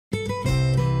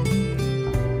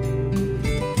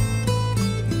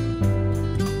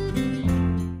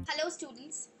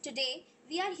today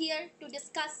we are here to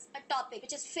discuss a topic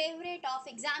which is favorite of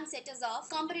exam setters of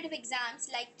competitive exams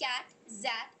like CAT,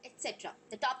 XAT, etc.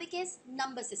 The topic is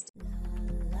number system.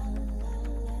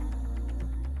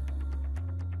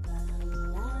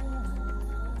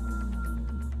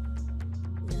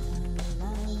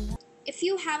 If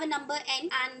you have a number n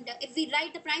and if we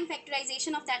write the prime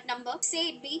factorization of that number, say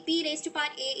it be p raised to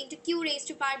power a into q raised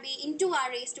to power b into r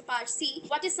raised to power c,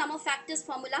 what is sum of factors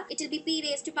formula? It will be p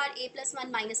raised to power a plus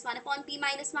 1 minus 1 upon p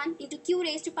minus 1 into q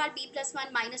raised to power b plus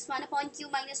 1 minus 1 upon q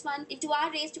minus 1 into r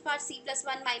raised to power c plus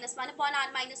 1 minus 1 upon r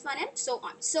minus 1 and so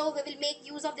on. So we will make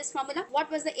use of this formula.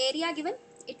 What was the area given?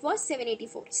 It was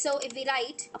 784. So if we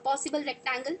write a possible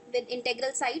rectangle with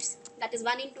integral sides, that is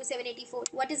 1 into 784,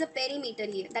 what is the perimeter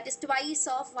here? That is twice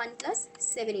of 1 plus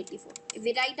 784. If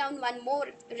we write down one more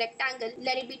rectangle,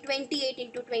 let it be 28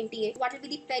 into 28. What will be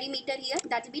the perimeter here?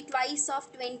 That will be twice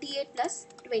of 28 plus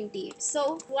 28.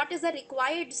 So what is the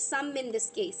required sum in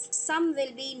this case? Sum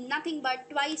will be nothing but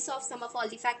twice of sum of all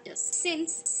the factors.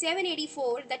 Since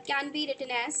 784, that can be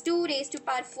written as 2 raised to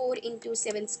power 4 into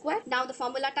 7 square. Now the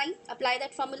formula time, apply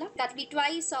that formula. That will be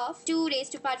twice of 2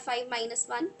 raised to power 5 minus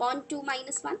 1 upon 2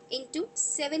 minus 1 into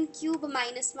 7 cube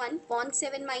minus 1 upon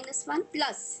 7 minus 1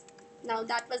 plus, now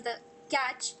that was the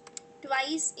catch,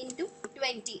 twice into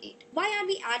 28. Why are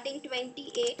we adding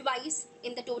 28 twice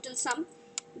in the total sum?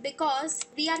 Because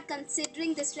we are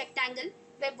considering this rectangle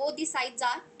where both the sides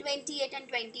are 28 and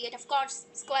 28. Of course,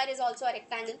 square is also a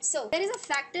rectangle. So there is a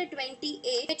factor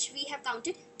 28 which we have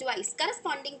counted twice.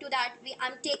 Corresponding to that,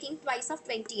 I'm taking twice of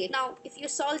 28. Now, if you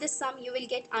solve this sum, you will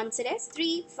get answer as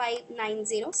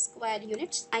 3590 square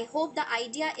units. I hope the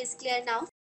idea is clear now.